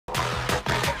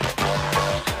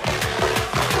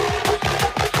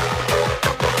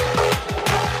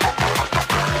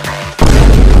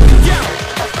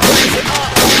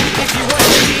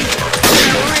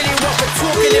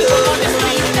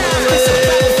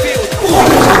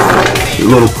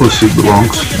little pussy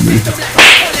belongs to me.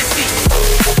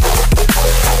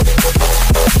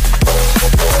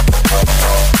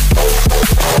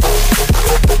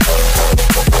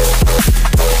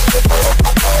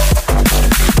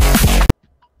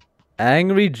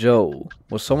 Angwyyy Joe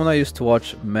was someone I used to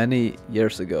watch many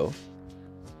years ago.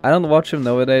 I don't watch him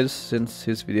nowadays since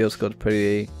his videos got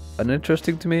pretty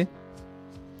uninteresting to me.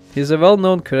 He's a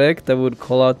well-known critic that would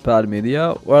call out bad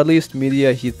media, or at least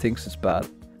media he thinks is bad.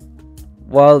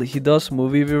 While he does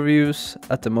movie reviews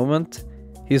at the moment,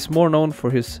 he's more known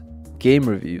for his game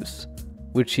reviews,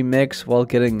 which he makes while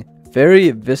getting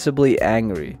very visibly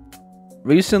angry.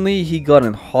 Recently he got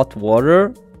in hot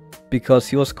water because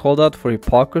he was called out for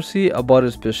hypocrisy about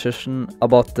his position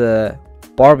about the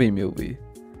Barbie movie.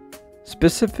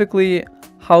 Specifically,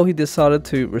 how he decided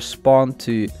to respond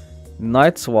to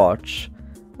Night's Watch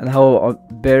and how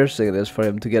embarrassing it is for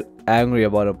him to get angry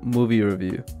about a movie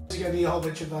review. There's gonna be a whole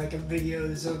bunch of like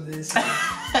videos of this.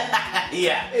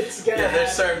 Yeah,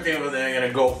 there's certain people that are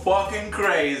gonna go fucking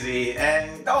crazy,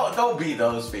 and don't be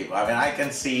those people. I mean, I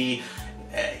can see,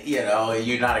 you know,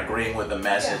 you're not agreeing with the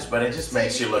message, but it just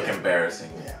makes you look embarrassing.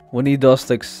 When he does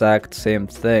the exact same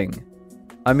thing.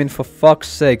 I mean, for fuck's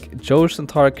sake, Joe's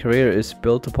entire career is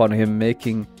built upon him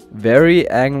making very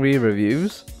angry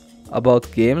reviews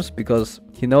about games because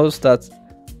he knows that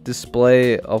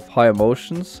display of high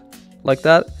emotions like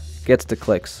that gets the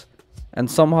clicks. And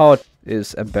somehow it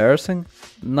is embarrassing.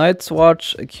 Night's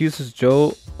Watch accuses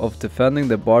Joe of defending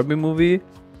the Barbie movie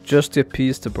just to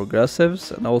appease the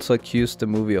progressives and also accuse the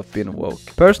movie of being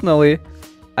woke. Personally,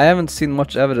 I haven't seen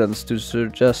much evidence to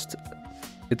suggest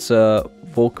it's a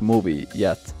woke movie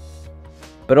yet.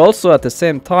 But also at the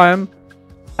same time,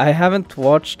 I haven't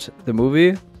watched the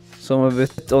movie, so I'm a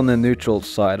bit on the neutral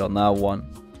side on that one.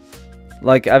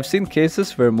 Like, I've seen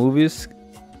cases where movies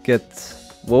get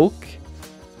woke,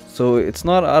 so it's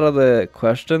not out of the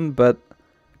question, but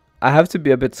I have to be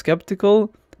a bit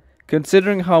skeptical,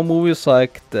 considering how movies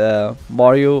like the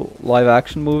Mario live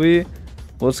action movie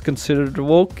was considered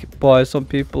woke by some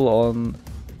people on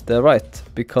the right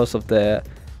because of the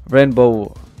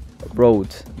Rainbow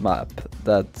Road map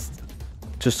that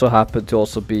just so happened to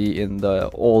also be in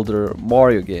the older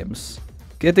Mario games.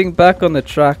 Getting back on the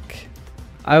track,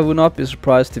 I would not be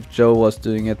surprised if Joe was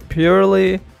doing it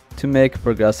purely to make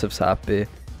progressives happy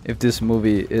if this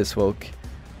movie is woke.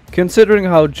 Considering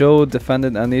how Joe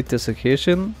defended Anita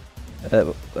Sarkeesian,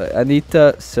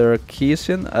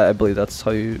 I believe that's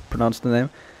how you pronounce the name,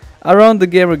 around the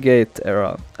Gamergate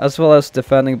era, as well as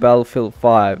defending Battlefield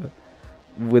 5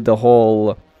 with the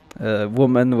whole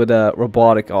woman with a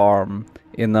robotic arm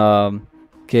in a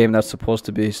game that's supposed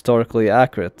to be historically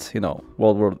accurate, you know,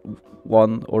 World War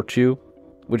I or II,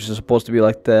 which is supposed to be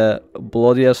like the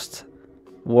bloodiest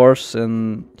wars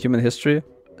in human history.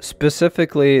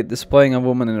 Specifically displaying a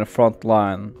woman in the front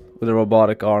line with a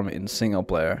robotic arm in single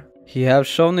player. He has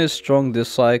shown his strong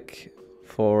dislike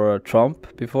for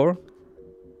Trump before,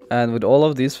 and with all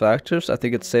of these factors, I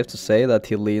think it's safe to say that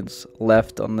he leans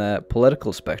left on the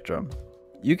political spectrum.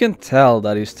 You can tell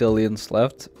that he still leans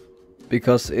left,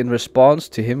 because in response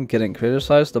to him getting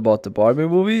criticized about the Barbie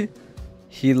movie,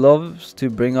 he loves to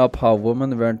bring up how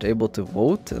women weren't able to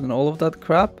vote and all of that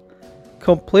crap,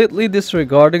 completely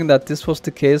disregarding that this was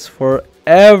the case for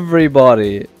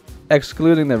everybody,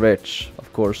 excluding the rich,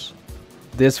 of course.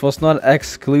 This was not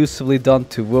exclusively done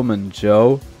to women,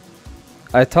 Joe.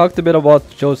 I talked a bit about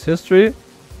Joe's history,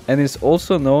 and he's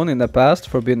also known in the past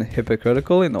for being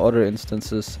hypocritical in other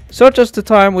instances, such as the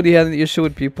time when he had an issue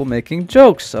with people making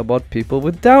jokes about people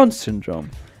with Down syndrome.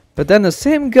 But then the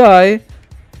same guy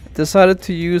decided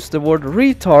to use the word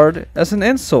retard as an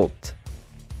insult.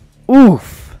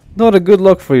 Oof, not a good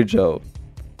look for you, Joe.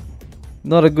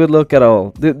 Not a good look at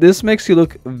all. This makes you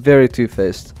look very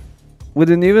two-faced. With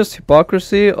the newest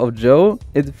hypocrisy of Joe,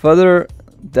 it further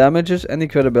damages any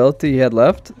credibility he had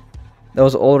left that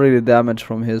was already damaged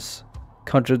from his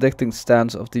contradicting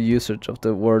stance of the usage of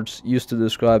the words used to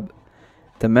describe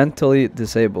the mentally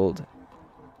disabled.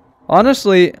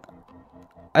 Honestly,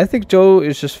 I think Joe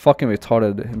is just fucking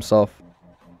retarded himself.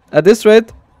 At this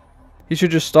rate, he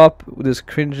should just stop with his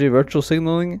cringy virtual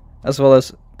signaling as well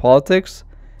as politics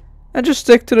and just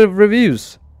stick to the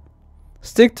reviews.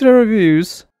 Stick to the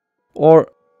reviews or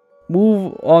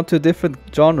move on to a different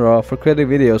genre for creating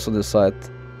videos on this site.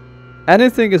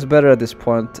 Anything is better at this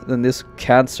point than this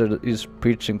cancer that he's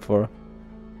preaching for.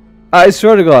 I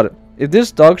swear to God, if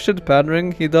this dog shit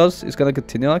pandering he does is gonna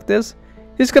continue like this,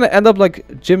 he's gonna end up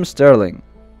like Jim Sterling.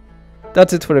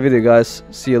 That's it for the video, guys.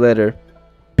 See you later.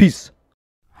 Peace.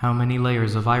 How many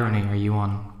layers of irony are you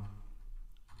on?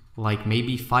 Like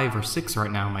maybe 5 or 6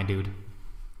 right now, my dude.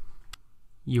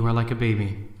 You are like a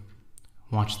baby.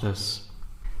 Watch this.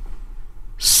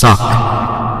 Suck.